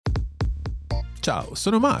Ciao,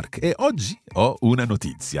 sono Mark e oggi ho una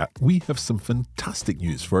notizia. We have some fantastic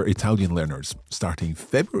news for Italian learners. Starting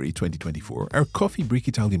February 2024, our Coffee Break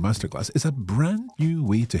Italian Masterclass is a brand new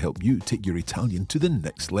way to help you take your Italian to the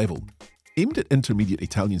next level. Aimed at intermediate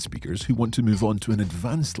Italian speakers who want to move on to an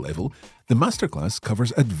advanced level, the masterclass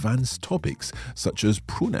covers advanced topics such as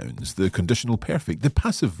pronouns, the conditional perfect, the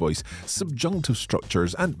passive voice, subjunctive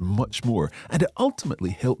structures, and much more, and it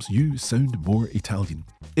ultimately helps you sound more Italian.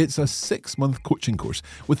 It's a 6-month coaching course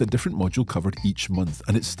with a different module covered each month,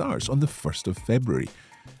 and it starts on the 1st of February.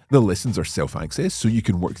 The lessons are self-access, so you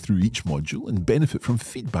can work through each module and benefit from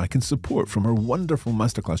feedback and support from our wonderful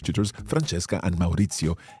masterclass tutors, Francesca and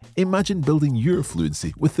Maurizio. Imagine building your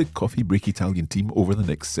fluency with the Coffee Break Italian team over the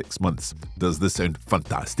next 6 months. Does this sound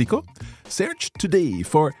fantastico? Search today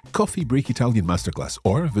for Coffee Break Italian Masterclass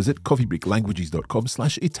or visit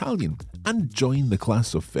coffeebreaklanguages.com/Italian and join the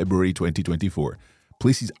class of February 2024.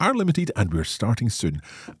 Places are limited and we're starting soon.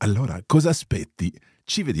 Allora, cosa aspetti?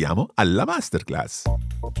 Ci vediamo alla masterclass.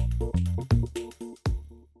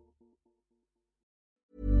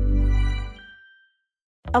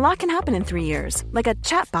 A lot can happen in 3 years, like a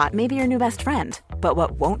chatbot may be your new best friend. But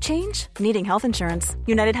what won't change? Needing health insurance.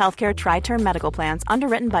 United Healthcare Tri-Term Medical Plans,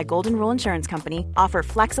 underwritten by Golden Rule Insurance Company, offer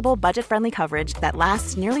flexible, budget-friendly coverage that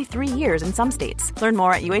lasts nearly 3 years in some states. Learn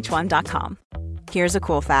more at uh1.com. Here's a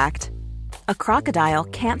cool fact. A crocodile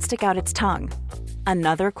can't stick out its tongue.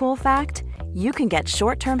 Another cool fact, you can get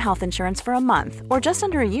short-term health insurance for a month or just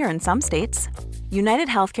under a year in some states. United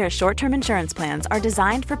Healthcare short-term insurance plans are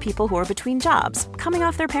designed for people who are between jobs, coming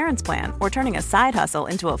off their parents' plan, or turning a side hustle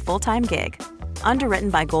into a full-time gig. Underwritten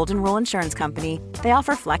by Golden Rule Insurance Company, they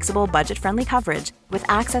offer flexible, budget-friendly coverage with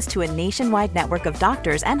access to a nationwide network of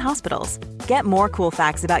doctors and hospitals. Get more cool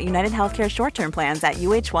facts about United Healthcare short-term plans at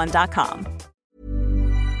uh1.com.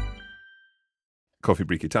 Coffee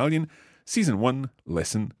Break Italian, Season 1,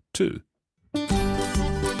 Lesson 2.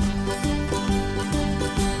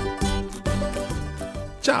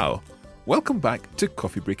 Ciao! Welcome back to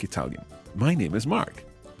Coffee Break Italian. My name is Mark.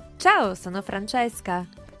 Ciao, sono Francesca.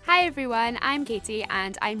 Hi everyone, I'm Katie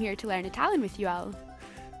and I'm here to learn Italian with you all.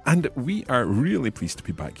 And we are really pleased to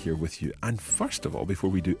be back here with you. And first of all, before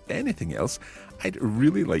we do anything else, I'd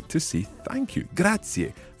really like to say thank you,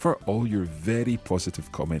 grazie, for all your very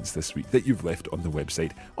positive comments this week that you've left on the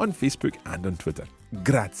website, on Facebook and on Twitter.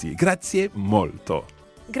 Grazie, grazie molto.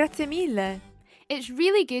 Grazie mille. It's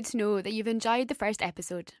really good to know that you've enjoyed the first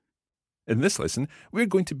episode. In this lesson, we're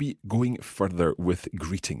going to be going further with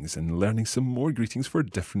greetings and learning some more greetings for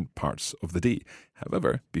different parts of the day.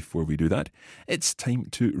 However, before we do that, it's time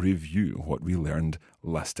to review what we learned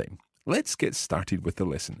last time. Let's get started with the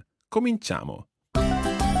lesson. Cominciamo.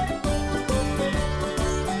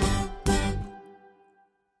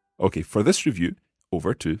 Okay, for this review,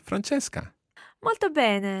 over to Francesca. Molto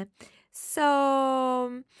bene.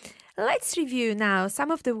 So, let's review now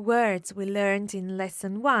some of the words we learned in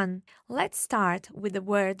Lesson 1. Let's start with the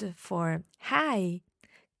word for hi.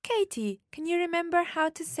 Katie, can you remember how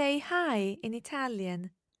to say hi in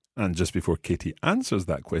Italian? And just before Katie answers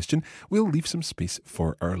that question, we'll leave some space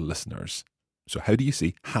for our listeners. So how do you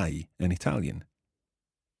say hi in Italian?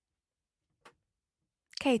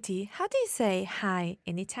 Katie, how do you say hi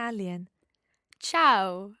in Italian?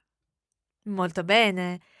 Ciao. Molto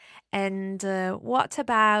bene. And what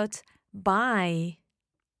about bye?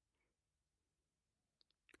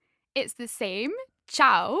 It's the same.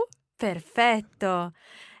 Ciao. Perfetto.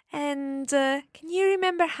 And can you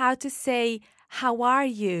remember how to say how are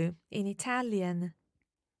you in Italian?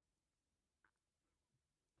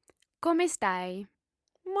 Come stai?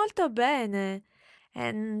 Molto bene.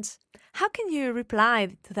 And how can you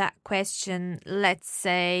reply to that question, let's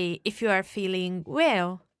say, if you are feeling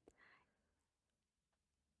well?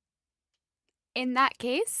 In that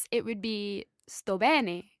case, it would be sto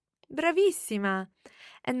bene. Bravissima.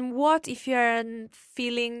 And what if you're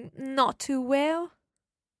feeling not too well?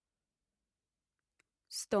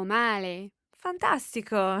 Sto male.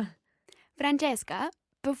 Fantastico. Francesca,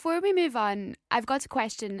 before we move on, I've got a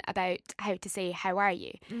question about how to say how are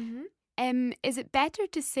you. Mm-hmm. Is it better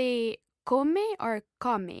to say come or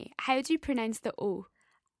come? How do you pronounce the O?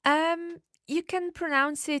 You can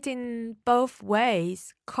pronounce it in both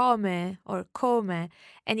ways, come or come,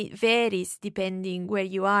 and it varies depending where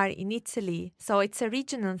you are in Italy. So it's a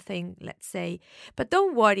regional thing, let's say. But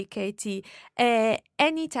don't worry, Katie. Any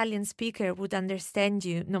Italian speaker would understand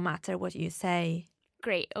you no matter what you say.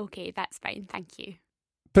 Great, okay, that's fine, thank you.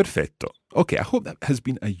 Perfetto. Okay, I hope that has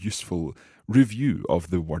been a useful review of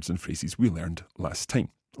the words and phrases we learned last time.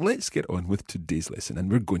 Let's get on with today's lesson,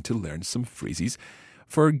 and we're going to learn some phrases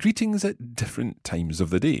For greetings at different times of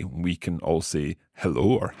the day, we can all say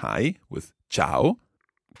hello or hi with ciao.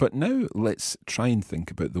 But now let's try and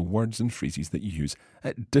think about the words and phrases that you use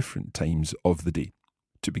at different times of the day.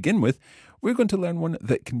 To begin with, we're going to learn one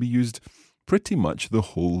that can be used pretty much the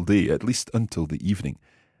whole day, at least until the evening.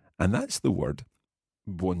 And that's the word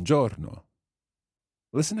buongiorno.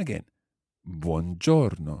 Listen again.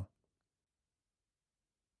 Buongiorno.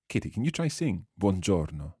 Katie, can you try saying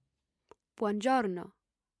buongiorno? Buongiorno.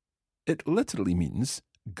 It literally means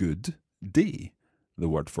good day. The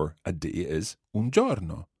word for a day is un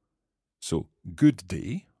giorno. So good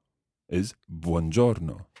day is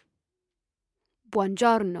buongiorno.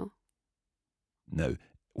 Buongiorno. Now,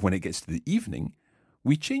 when it gets to the evening,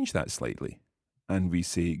 we change that slightly and we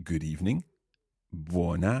say good evening,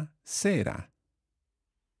 buona sera.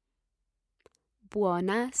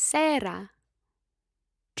 Buona sera.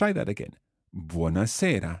 Try that again. Buona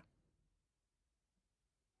sera.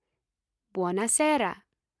 Buona sera.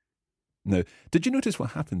 Now, did you notice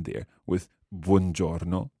what happened there with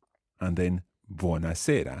buongiorno and then buona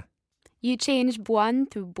sera? You changed buon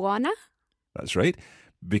to buona? That's right,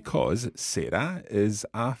 because sera is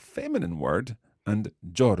a feminine word and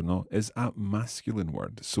giorno is a masculine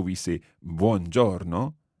word. So we say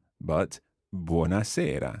buongiorno, but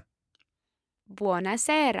buonasera.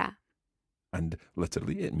 Buonasera. And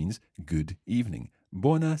literally it means good evening.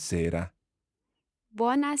 Buonasera.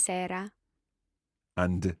 Buonasera.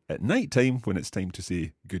 And at night time, when it's time to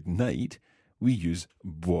say good night, we use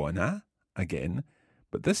buona again,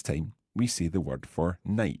 but this time we say the word for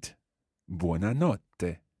night.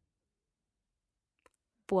 Buonanotte.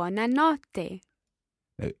 Buonanotte.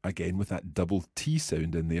 Now, again, with that double T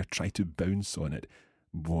sound in there, try to bounce on it.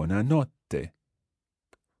 Buonanotte.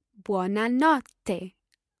 Buonanotte.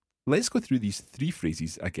 Let's go through these three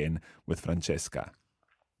phrases again with Francesca.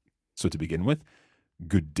 So to begin with,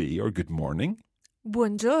 good day or good morning.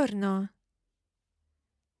 Buongiorno.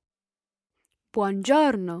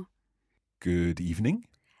 Buongiorno. Good evening.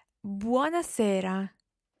 Buonasera.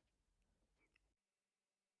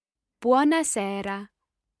 Buonasera.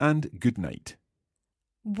 And good night.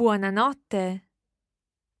 Buonanotte.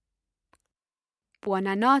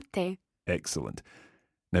 Buonanotte. Excellent.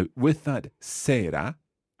 Now, with that sera,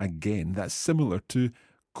 again, that's similar to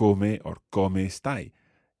come or come stai.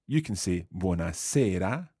 You can say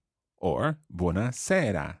buonasera or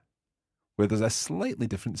buonasera, where there's a slightly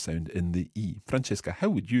different sound in the E. Francesca, how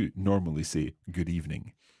would you normally say good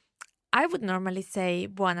evening? I would normally say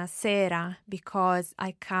buonasera because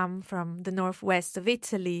I come from the northwest of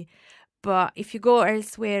Italy. But if you go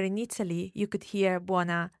elsewhere in Italy, you could hear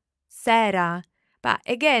buonasera. But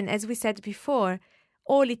again, as we said before,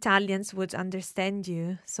 all Italians would understand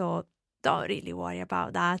you. So don't really worry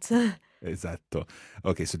about that. Esatto.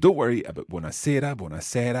 Okay, so don't worry about buonasera,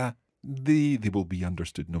 buonasera. They will be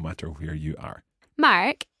understood no matter where you are.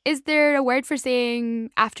 Mark, is there a word for saying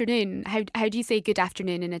afternoon? How do you say good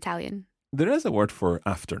afternoon in Italian? There is a word for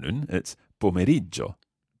afternoon. It's pomeriggio.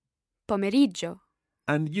 Pomeriggio.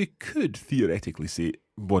 And you could theoretically say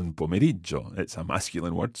buon pomeriggio. It's a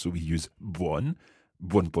masculine word, so we use buon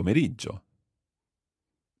pomeriggio.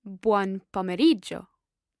 Buon pomeriggio.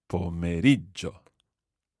 Pomeriggio.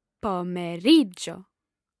 Pomeriggio.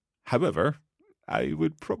 However, I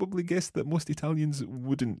would probably guess that most Italians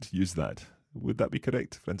wouldn't use that. Would that be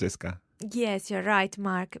correct, Francesca? Yes, you're right,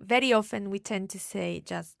 Mark. Very often we tend to say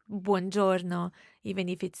just buongiorno, even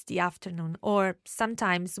if it's the afternoon, or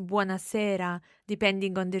sometimes buonasera,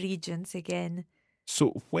 depending on the regions again.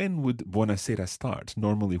 So when would buonasera start?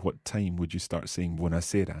 Normally, what time would you start saying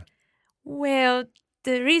buonasera? Well,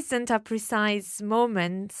 there isn't a precise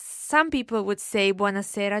moment. Some people would say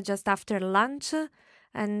buonasera just after lunch,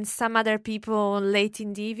 and some other people late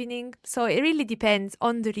in the evening. So it really depends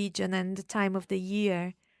on the region and the time of the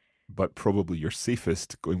year. But probably you're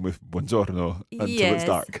safest going with buongiorno until it's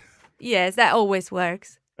dark. Yes, that always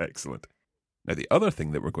works. Excellent. Now, the other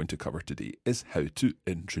thing that we're going to cover today is how to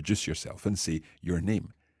introduce yourself and say your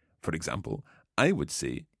name. For example, I would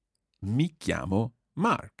say, mi chiamo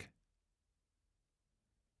Mark.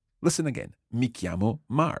 Listen again, mi chiamo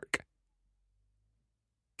Mark.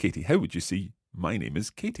 Katie, how would you say, my name is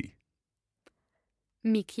Katie?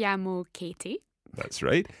 Mi chiamo Katie. That's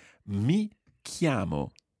right. Mi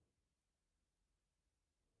chiamo.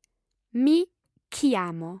 Mi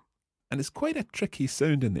chiamo. And it's quite a tricky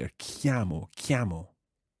sound in there. Chiamo, chiamo.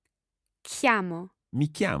 Chiamo. Mi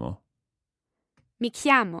chiamo. Mi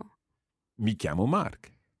chiamo. Mi chiamo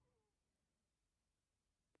Mark.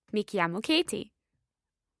 Mi chiamo Katie.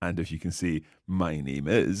 And if you can say, my name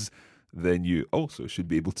is, then you also should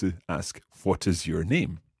be able to ask, what is your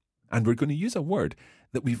name? And we're going to use a word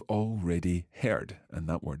that we've already heard, and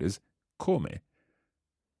that word is come.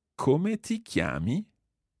 Come ti chiami?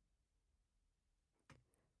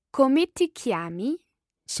 Come ti chiami?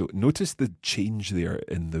 So notice the change there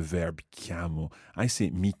in the verb chiamo. I say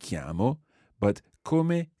mi chiamo, but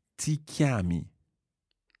come ti chiami?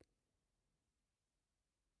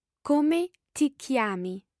 Come ti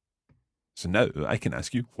chiami? So now I can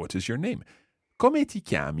ask you, what is your name? Come ti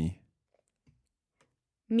chiami?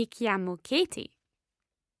 Mi chiamo Katie.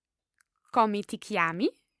 Come ti chiami?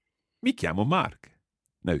 Mi chiamo Mark.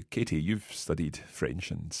 Now, Katie, you've studied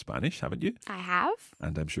French and Spanish, haven't you? I have.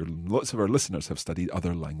 And I'm sure lots of our listeners have studied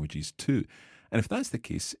other languages too. And if that's the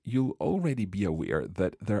case, you'll already be aware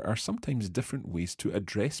that there are sometimes different ways to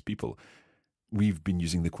address people. We've been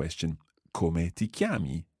using the question, come ti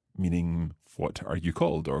chiami? Meaning, what are you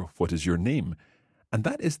called, or what is your name? And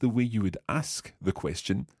that is the way you would ask the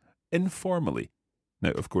question informally.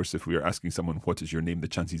 Now, of course, if we are asking someone, what is your name, the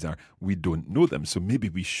chances are we don't know them, so maybe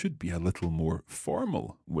we should be a little more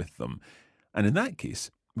formal with them. And in that case,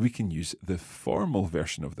 we can use the formal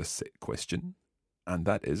version of this question, and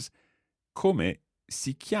that is, come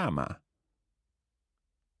si chiama?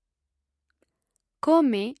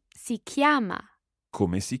 Come si chiama?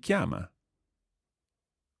 Come si chiama?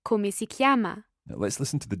 Come si chiama? Now, let's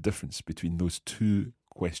listen to the difference between those two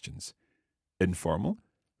questions. Informal,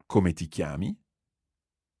 come ti chiami?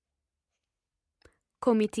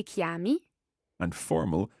 Come ti chiami? And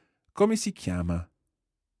formal, come si chiama?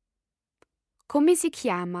 Come si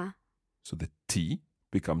chiama? So the T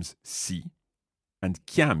becomes si, and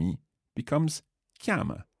chiami becomes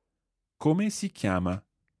chiama. Come si chiama?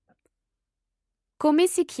 Come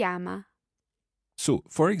si chiama? So,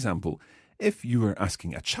 for example, if you were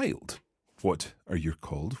asking a child, what are you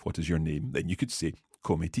called? What is your name? Then you could say,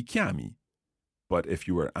 come ti chiami? But if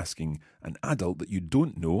you were asking an adult that you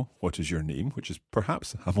don't know what is your name, which is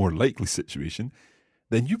perhaps a more likely situation,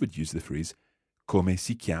 then you would use the phrase, come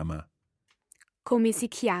si chiama? Come si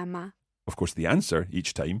chiama? Of course, the answer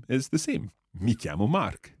each time is the same. Mi chiamo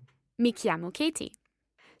Mark. Mi chiamo Katie.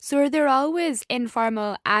 So are there always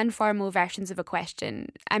informal and formal versions of a question?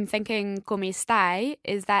 I'm thinking come stai,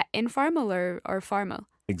 is that informal or formal?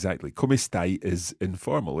 Exactly. Come stai is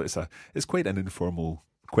informal. It's quite an informal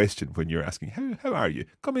question when you're asking, how are you?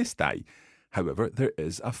 Come stai? However, there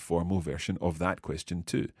is a formal version of that question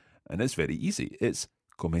too. And it's very easy. It's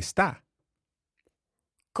come sta?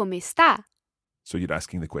 Come sta? So you're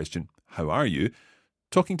asking the question, how are you?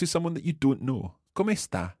 Talking to someone that you don't know. Come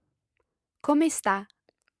sta? Come sta?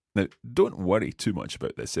 Now, don't worry too much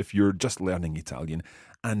about this. If you're just learning Italian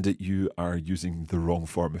and you are using the wrong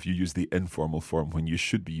form, if you use the informal form when you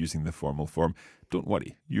should be using the formal form, don't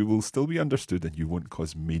worry. You will still be understood and you won't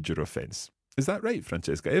cause major offence. Is that right,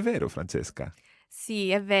 Francesca? È vero, Francesca? Sì,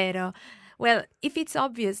 è vero. Well, if it's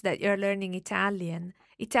obvious that you're learning Italian,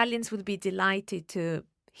 Italians would be delighted to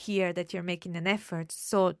hear that you're making an effort,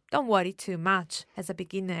 so don't worry too much as a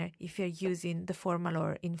beginner if you're using the formal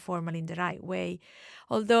or informal in the right way.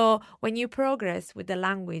 Although when you progress with the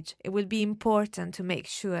language, it will be important to make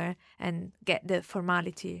sure and get the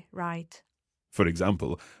formality right. For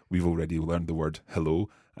example, we've already learned the word hello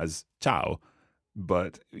as ciao,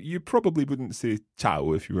 but you probably wouldn't say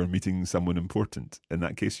ciao if you were meeting someone important. In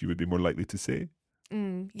that case, you would be more likely to say?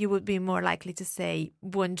 You would be more likely to say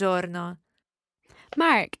buongiorno.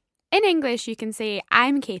 Mark, in English you can say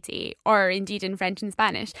I'm Katie, or indeed in French and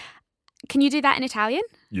Spanish. Can you do that in Italian?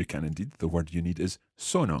 You can indeed. The word you need is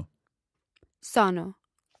sono. Sono.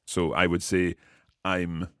 So I would say,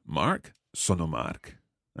 I'm Mark, sono Mark.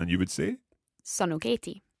 And you would say? Sono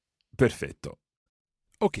Katie. Perfetto.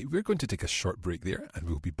 Okay, we're going to take a short break there and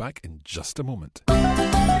we'll be back in just a moment.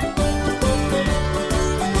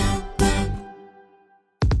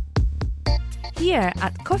 Here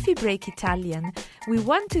at Coffee Break Italian, we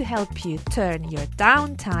want to help you turn your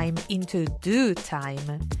downtime into do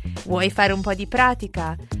time. Vuoi fare un po' di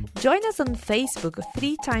pratica? Join us on Facebook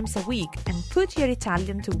 3 times a week and put your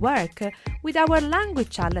Italian to work with our language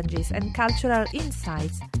challenges and cultural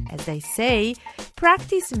insights. As they say,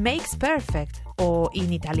 practice makes perfect, o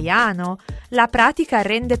in italiano, la pratica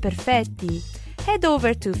rende perfetti. Head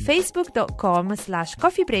over to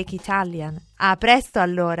facebook.com/coffeebreakitalian. A presto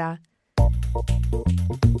allora!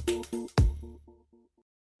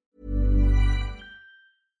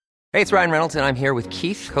 Hey, it's Ryan Reynolds, and I'm here with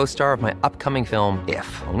Keith, co-star of my upcoming film, If,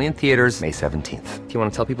 only in theaters May 17th. Do you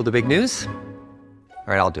want to tell people the big news?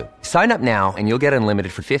 All right, I'll do it. Sign up now and you'll get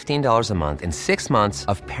unlimited for $15 a month and 6 months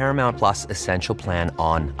of Paramount Plus Essential Plan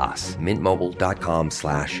on us.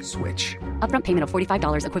 MintMobile.com/switch. Upfront payment of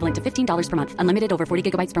 $45 equivalent to $15 per month. Unlimited over 40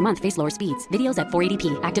 gigabytes per month. Face lower speeds. Videos at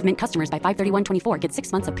 480p. Active Mint customers by 531.24 get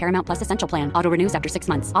 6 months of Paramount Plus Essential Plan. Auto renews after 6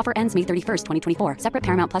 months. Offer ends May 31st, 2024. Separate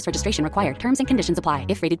Paramount Plus registration required. Terms and conditions apply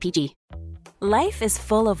if rated PG. Life is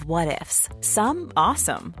full of what-ifs. Some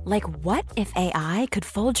awesome, like what if AI could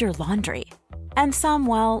fold your laundry? And some,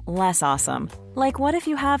 well, less awesome, like what if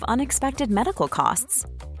you have unexpected medical costs?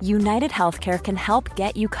 United Healthcare can help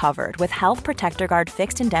get you covered with Health Protector Guard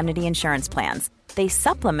fixed indemnity insurance plans. They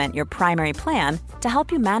supplement your primary plan to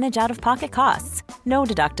help you manage out-of-pocket costs. No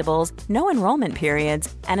deductibles, no enrollment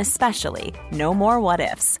periods, and especially no more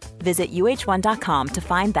what-ifs. Visit uh1.com to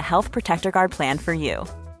find the Health Protector Guard plan for you.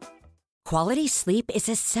 Quality sleep is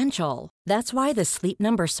essential. That's why the Sleep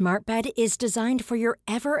Number Smart Bed is designed for your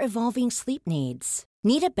ever-evolving sleep needs.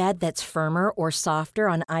 Need a bed that's firmer or softer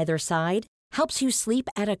on either side? Helps you sleep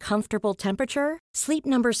at a comfortable temperature? Sleep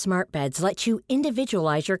Number Smart Beds let you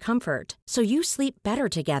individualize your comfort, so you sleep better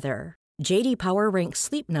together. J.D. Power ranks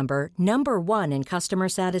Sleep Number number 1 in customer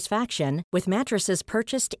satisfaction with mattresses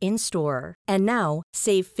purchased in-store. And now,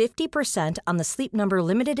 save 50% on the Sleep Number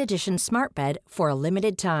Limited Edition Smart Bed for a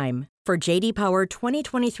limited time. For J.D. Power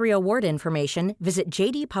 2023 award information, visit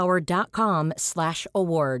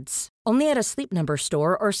jdpower.com/awards. Only at a Sleep Number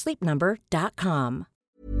store or sleepnumber.com.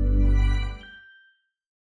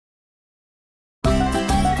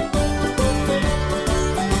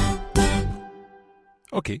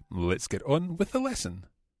 Okay, let's get on with the lesson.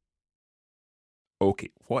 Okay,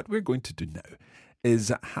 what we're going to do now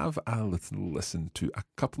is have a little listen to a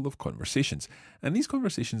couple of conversations. And these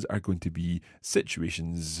conversations are going to be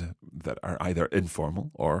situations that are either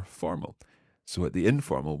informal or formal. So at the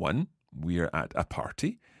informal one, we're at a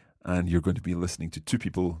party, and you're going to be listening to two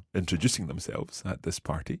people introducing themselves at this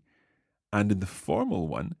party. And in the formal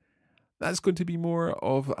one, that's going to be more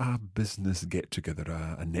of a business get-together,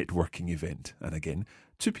 a networking event. And again,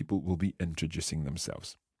 two people will be introducing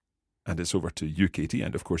themselves. And it's over to you, Katie,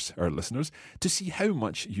 and of course our listeners, to see how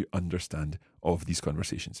much you understand of these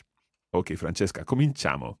conversations. Ok, Francesca,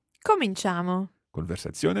 cominciamo. Cominciamo.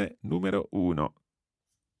 Conversazione numero 1.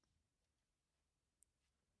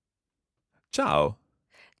 Ciao,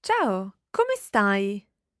 Ciao, come stai?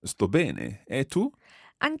 sto bene. E tu?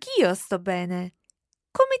 Anch'io sto bene.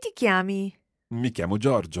 Come ti chiami? Mi chiamo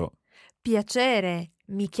Giorgio. Piacere,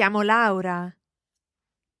 mi chiamo Laura.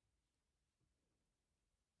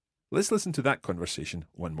 Let's listen to that conversation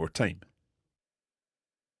one more time.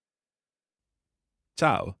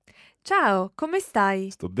 Ciao, Ciao, come stai?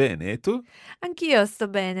 sto bene. E tu? Anch'io sto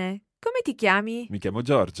bene. Come ti chiami? Mi chiamo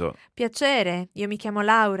Giorgio. Piacere, io mi chiamo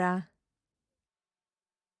Laura.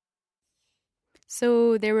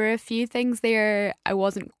 So there were a few things there I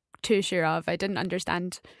wasn't too sure of. I didn't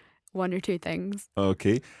understand one or two things.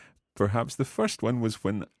 Okay, perhaps the first one was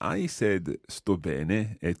when I said sto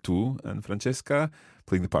bene e tu, and Francesca,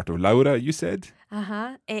 playing the part of Laura, you said?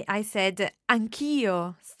 E I said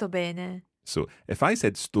anch'io sto bene. So if I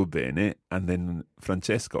said sto bene and then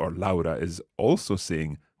Francesca or Laura is also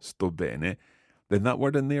saying sto bene, then that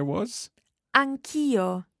word in there was?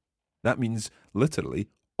 Anch'io. That means literally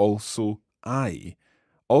also I.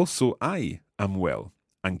 Also I am well.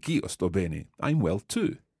 Anch'io sto bene. I'm well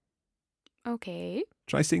too. Okay.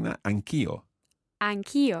 Try saying that. Anch'io.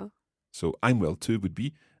 Anch'io. So I'm well too would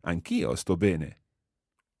be anch'io sto bene.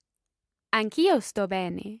 Anch'io sto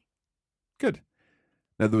bene. Good.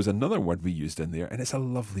 Now there was another word we used in there, and it's a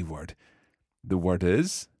lovely word. The word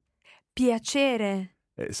is? Piacere.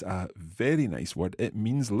 It's a very nice word. It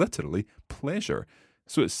means literally pleasure.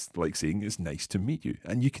 So it's like saying it's nice to meet you.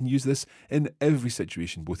 And you can use this in every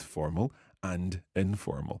situation, both formal and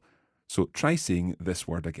informal. So try saying this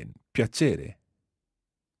word again. Piacere.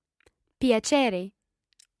 Piacere.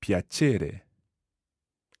 Piacere.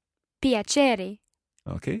 Piacere.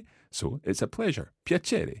 Okay, so it's a pleasure.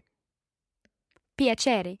 Piacere.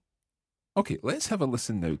 Piacere. Okay, let's have a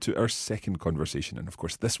listen now to our second conversation. And of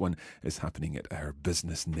course, this one is happening at our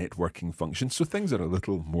business networking function, so things are a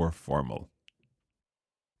little more formal.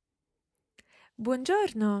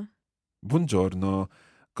 Buongiorno. Buongiorno.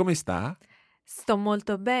 Come sta? Sto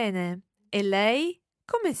molto bene. E lei?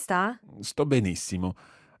 Come sta? Sto benissimo.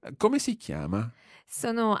 Come si chiama?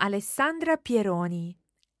 Sono Alessandra Pieroni.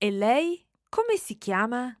 E lei? Come si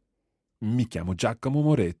chiama? Mi chiamo Giacomo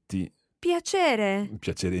Moretti. Piacere.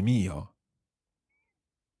 Piacere mio.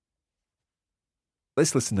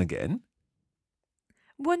 Let's listen again.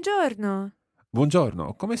 Buongiorno.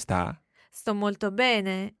 Buongiorno, come sta? Sto molto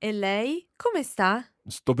bene. E lei? Come sta?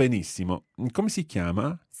 sto benissimo. Come si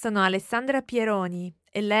chiama? Sono Alessandra Pieroni.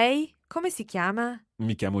 E lei? Come si chiama?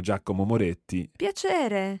 Mi chiamo Giacomo Moretti.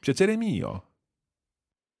 Piacere. Piacere mio.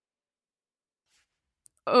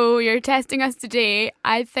 Oh, you're testing us today.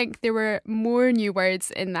 I think there were more new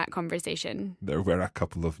words in that conversation. There were a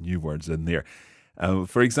couple of new words in there.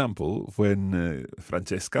 For example, when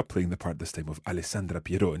Francesca, playing the part this time of Alessandra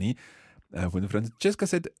Pieroni, when Francesca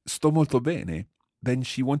said, sto molto bene, then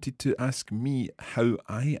she wanted to ask me how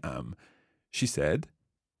I am. She said,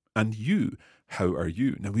 and you, how are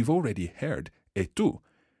you? Now, we've already heard, e tu?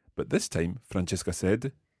 But this time, Francesca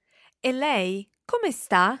said, E lei? Come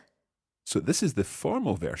sta? so this is the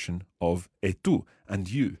formal version of e tu and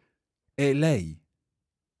you. E lei?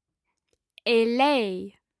 E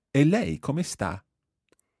lei? E lei come sta?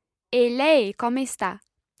 E lei come sta?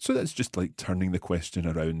 So that's just like turning the question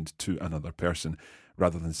around to another person.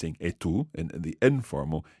 Rather than saying e tu in the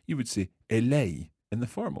informal, you would say e lei in the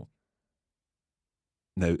formal.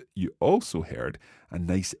 Now, you also heard a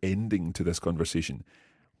nice ending to this conversation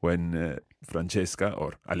when Francesca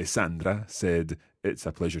or Alessandra said, it's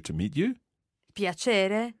a pleasure to meet you.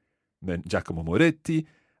 Piacere. Then Giacomo Moretti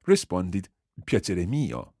responded, piacere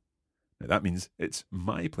mio. Now that means it's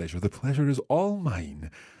my pleasure. The pleasure is all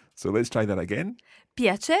mine. So let's try that again.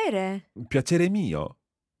 Piacere. Piacere mio.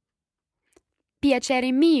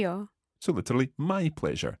 Piacere mio. So literally, my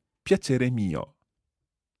pleasure. Piacere mio.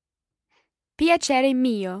 Piacere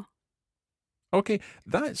mio. Okay,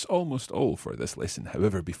 that's almost all for this lesson.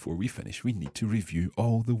 However, before we finish, we need to review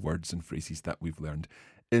all the words and phrases that we've learned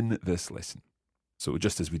in this lesson. So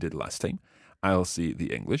just as we did last time, I'll say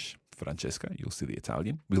the English. Francesca, you'll say the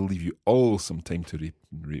Italian. We'll leave you all some time to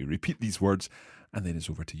repeat these words, and then it's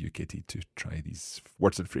over to you, Katie, to try these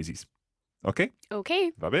words and phrases. Okay?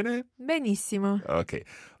 Okay. Va bene? Benissimo. Okay,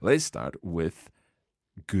 let's start with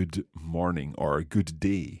good morning or good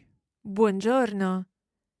day. Buongiorno.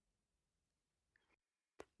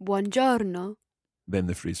 Buongiorno. Then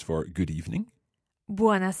the phrase for good evening.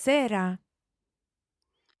 Buonasera.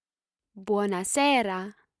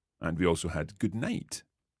 Buonasera. And we also had good night.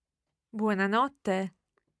 Buonanotte.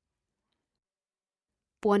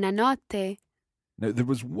 Buonanotte. Now, there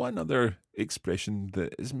was one other expression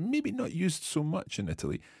that is maybe not used so much in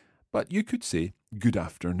Italy, but you could say good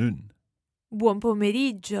afternoon. Buon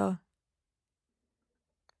pomeriggio.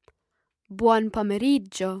 Buon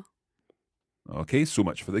pomeriggio. Okay, so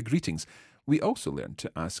much for the greetings. We also learned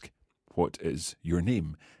to ask, what is your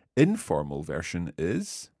name? Informal version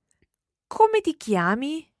is... Come ti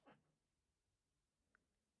chiami?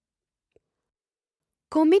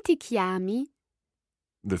 Come ti chiami?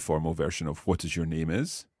 The formal version of what is your name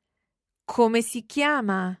is... Come si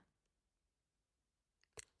chiama?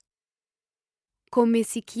 Come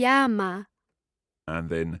si chiama? And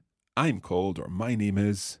then I'm called or my name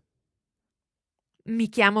is... Mi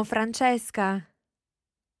chiamo Francesca.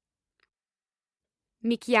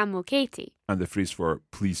 Mi chiamo Katie. And the phrase for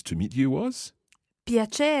pleased to meet you was...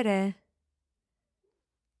 Piacere.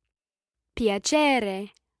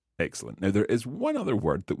 Piacere. Excellent. Now, there is one other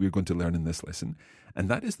word that we're going to learn in this lesson, and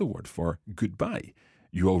that is the word for goodbye.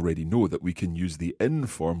 You already know that we can use the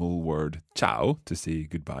informal word ciao to say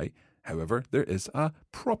goodbye. However, there is a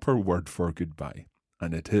proper word for goodbye,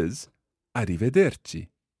 and it is arrivederci.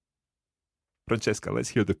 Francesca, let's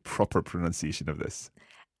hear the proper pronunciation of this.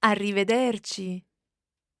 Arrivederci.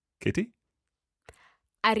 Katie?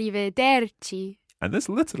 Arrivederci. And this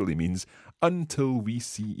literally means until we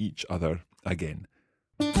see each other again.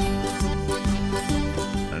 And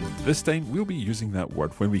this time we'll be using that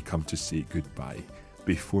word when we come to say goodbye.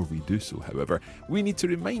 Before we do so, however, we need to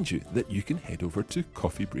remind you that you can head over to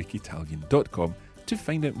coffeebreakitalian.com to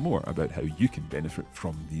find out more about how you can benefit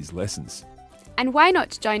from these lessons. And why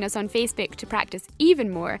not join us on Facebook to practice even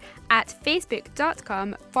more at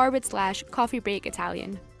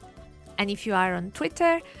facebook.com/coffeebreakitalian. And if you are on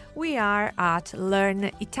Twitter, we are at Learn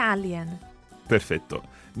Italian. Perfetto.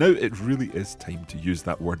 Now it really is time to use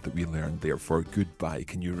that word that we learned there for goodbye.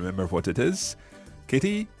 Can you remember what it is?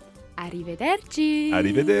 Katie? Arrivederci.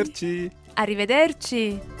 Arrivederci.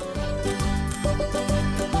 Arrivederci.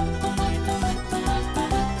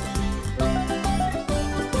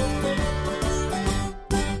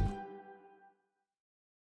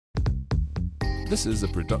 This is a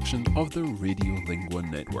production of the Radiolingua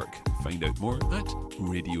Network. Find out more at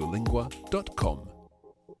radiolingua.com.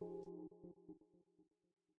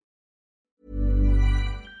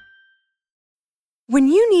 When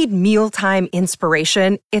you need mealtime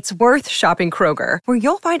inspiration, it's worth shopping Kroger, where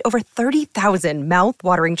you'll find over 30,000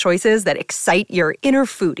 mouth-watering choices that excite your inner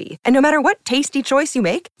foodie. And no matter what tasty choice you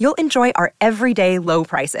make, you'll enjoy our everyday low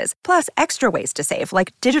prices, plus extra ways to save,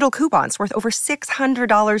 like digital coupons worth over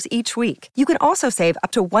 $600 each week. You can also save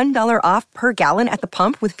up to $1 off per gallon at the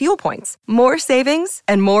pump with fuel points. More savings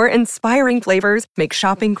and more inspiring flavors make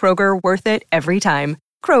shopping Kroger worth it every time.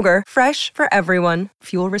 Kroger, fresh for everyone.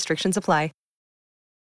 Fuel restrictions apply.